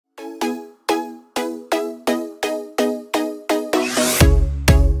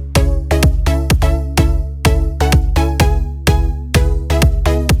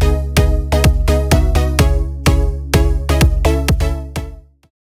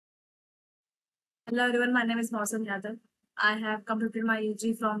Hello everyone, my name is Mausham. I have completed my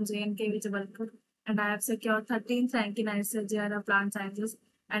UG from JNK Jabalpur and I have secured 13th rank in ICAR JRF Plant Sciences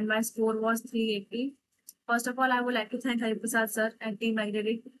and my score was 380. First of all, I would like to thank Hariprasad sir and team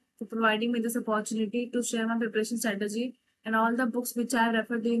AgriAddict for providing me this opportunity to share my preparation strategy and all the books which I have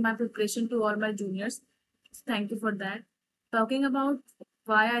referred during my preparation to all my juniors. Thank you for that. Talking about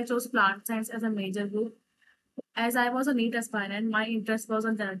why I chose plant science as a major group, as I was a NEET aspirant, my interest was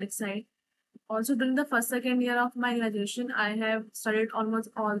on genetics side. Also, during the first second year of my graduation, I have studied almost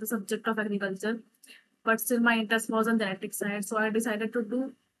all the subject of agriculture, but still my interest was on genetics side. So I decided to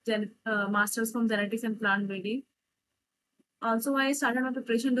do masters from genetics and plant breeding. Also, I started my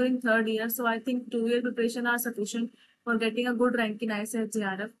preparation during third year, so I think 2 year preparation are sufficient for getting a good rank in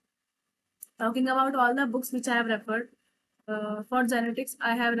ICAR. Talking about all the books which I have referred, for genetics,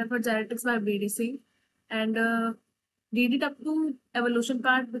 I have referred genetics by BDC and read it up to evolution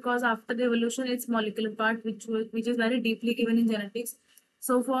part because after the evolution, it's molecular part which is very deeply given in genetics.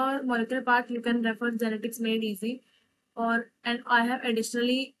 So for molecular part, you can refer genetics made easy, and I have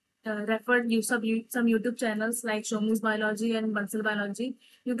additionally referred some YouTube channels like Shomu's Biology and Bansal Biology.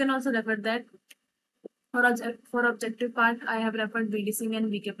 You can also refer that. For objective part, I have referred BD Singh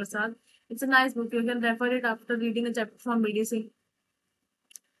and VK Prasad. It's a nice book. You can refer it after reading a chapter from BD Singh.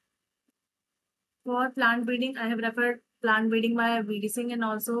 For plant breeding, I have referred Plant Breeding by BD Singh and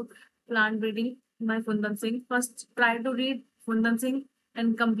also Plant Breeding by Fundan Singh. First, try to read Fundan Singh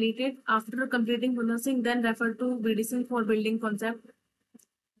and complete it. After completing Fundan Singh, then refer to BD Singh for building concept.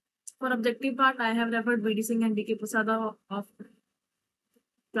 For objective part, I have referred BD Singh and VK Prasad of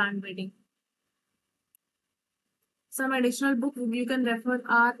plant breeding. Some additional book you can refer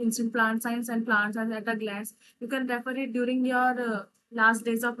are Instant Plant Science and Plant Science at a Glance. You can refer it during your last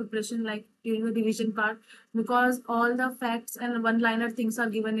days of preparation, like during the revision part, because all the facts and one-liner things are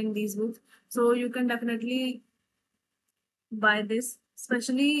given in these books. So you can definitely buy this,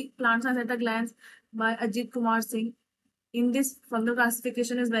 especially Plant Science at a Glance by Ajith Kumar Singh. In this, fungal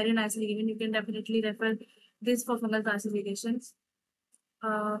classification is very nicely given. You can definitely refer this for fungal classifications.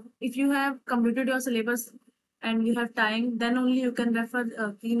 If you have completed your syllabus and you have time, then only you can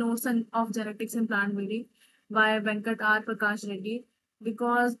refer keynotes of genetics and plant breeding by Venkat R. Prakash Reddy,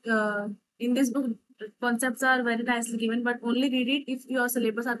 because in this book concepts are very nicely given, but only read it if your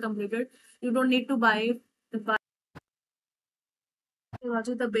syllabus are completed. You don't need to buy the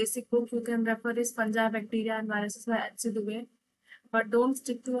Physiology, the basic book you can refer is Fungi, Bacteria, and Viruses by Ajith. But don't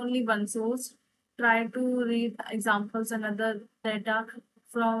stick to only one source. Try to read examples and other data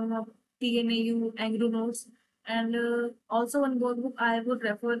from TNAU, Anglo Notes, and also one more book I would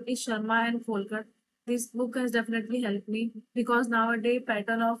refer is Sharma and Folker. This book has definitely helped me because nowadays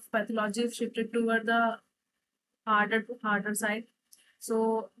pattern of pathology shifted toward the harder side.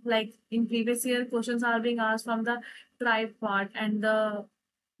 So, like in previous year, questions are being asked from the tribe part and the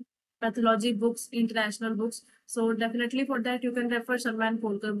pathology books, international books. So definitely for that you can refer Sharma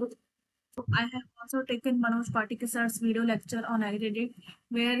Polkar book. I have also taken Manoj Patikar sir's video lecture on AgriAddict,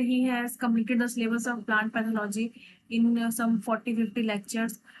 where he has completed the syllabus of plant pathology in some 40-50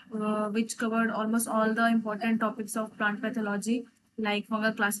 lectures, which covered almost all the important topics of plant pathology, like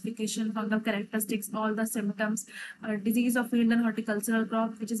fungal classification, fungal characteristics, all the symptoms, disease of field and horticultural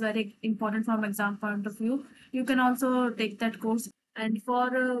crop, which is very important from exam point of view. You can also take that course. And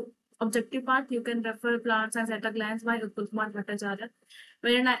for objective part, you can refer Plants as at a Glance by Utpal Kumar Bhattacharya.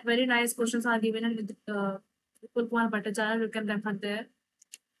 Very nice questions are given in Utpal Kumar Bhattacharya. You can refer there.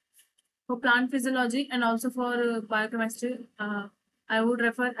 For plant physiology and also for biochemistry, I would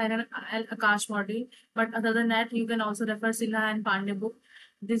refer Akash module. But other than that, you can also refer Sinha and Pandey book.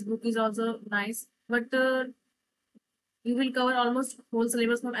 This book is also nice. But you will cover almost whole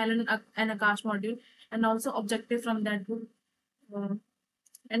syllabus from Alan and Akash module and also objective from that book. Uh,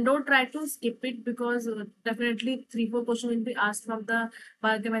 and don't try to skip it because definitely 3-4 questions will be asked from the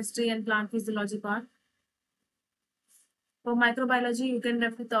biochemistry and plant physiology part. For microbiology, you can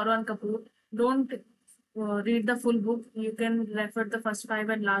refer Toro and Kapoor. Don't read the full book. You can refer the first 5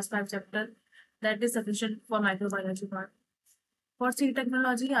 and last 5 chapter. That is sufficient for microbiology part. For seed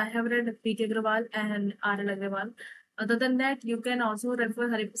technology, I have read P.K. Agrawal and R.L. Agrawal. Other than that, you can also refer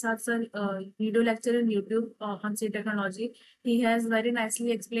Hariprasad sir video lecture in YouTube on seed technology. He has very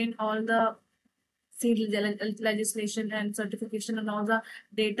nicely explained all the seed legislation and certification and all the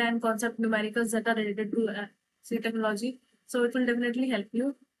data and concept numericals that are related to seed technology. So it will definitely help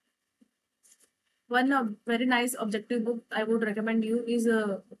you. One very nice objective book I would recommend you is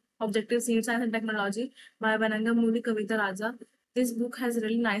Objective Seed Science and Technology by Banangamudi Kavita Raja. This book has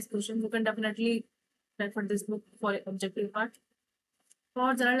really nice questions. You can definitely refer this book for objective part.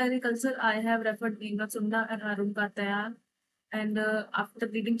 For general agriculture, I have referred Ingrid Sunda and Arun Katayar. And after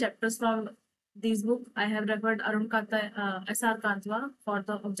reading chapters from these books, I have referred Arun Katayar, S.R. Kanjwa for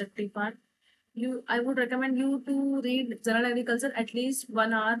the objective part. I would recommend you to read general agriculture at least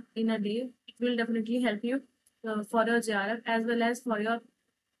 1 hour in a day. It will definitely help you for your JRF as well as for your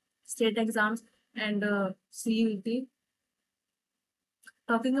state exams and CUT.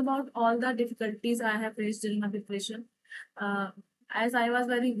 Talking about all the difficulties I have faced during my preparation, uh, as I was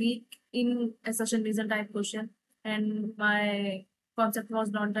very weak in assertion reason type question and my concept was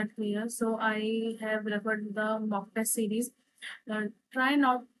not that clear, so I have referred the mock test series. Try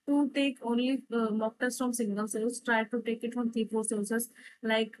not to take only mock test from single source. Try to take it from 3-4 sources.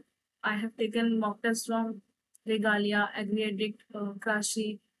 Like I have taken mock test from Regalia, AgriAddict,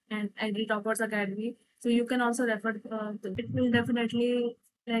 Krashi, and Agri Toppers Academy. So you can also refer. It will definitely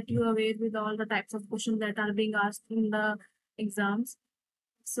let you aware with all the types of questions that are being asked in the exams.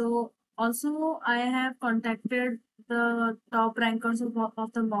 So also I have contacted the top rankers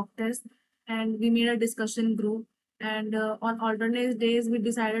of the mock test and we made a discussion group, and on alternate days we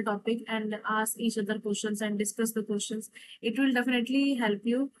decide a topic and ask each other questions and discuss the questions. It will definitely help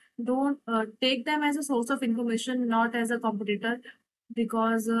you. Don't take them as a source of information, not as a competitor,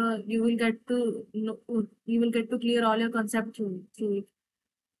 because you will get to clear all your concept through it.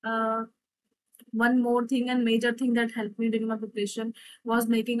 One more thing and major thing that helped me during my preparation was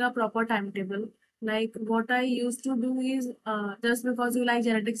making a proper timetable. Like what I used to do is, just because you like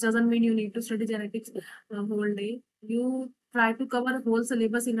genetics doesn't mean you need to study genetics the whole day. You try to cover whole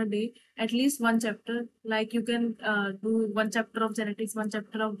syllabus in a day, at least one chapter. Like you can do one chapter of genetics, one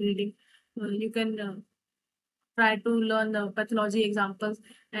chapter of breeding. You can try to learn the pathology examples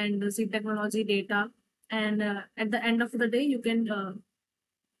and see technology data. And at the end of the day, you can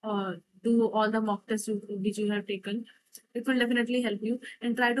uh, do all the mock tests which you have taken. It will definitely help you,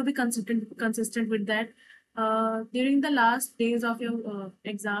 and try to be consistent with that. During the last days of your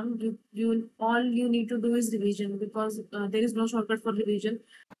exam, you all you need to do is revision, because there is no shortcut for revision.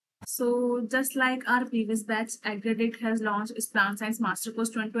 So just like our previous batch, AgriAddict has launched its Plant Science Master Course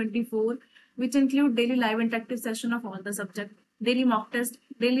 2024, which include daily live interactive session of all the subject, daily mock test,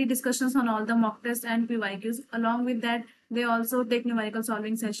 daily discussions on all the mock tests and PYQs. Along with that, they also take numerical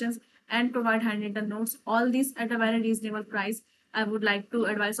solving sessions and provide handwritten notes. All these at a very reasonable price. I would like to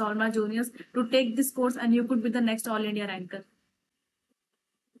advise all my juniors to take this course, and you could be the next All India ranker.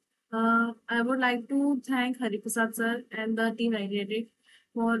 I would like to thank Hariprasad sir and the team AgriAddict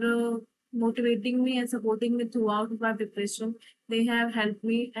for motivating me and supporting me throughout my preparation. They have helped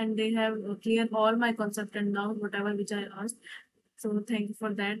me and they have cleared all my concept and doubt, whatever which I asked. So thank you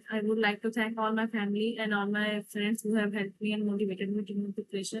for that. I would like to thank all my family and all my friends who have helped me and motivated me during my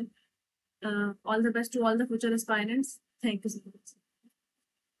preparation. All the best to all the future aspirants. Thank you so much.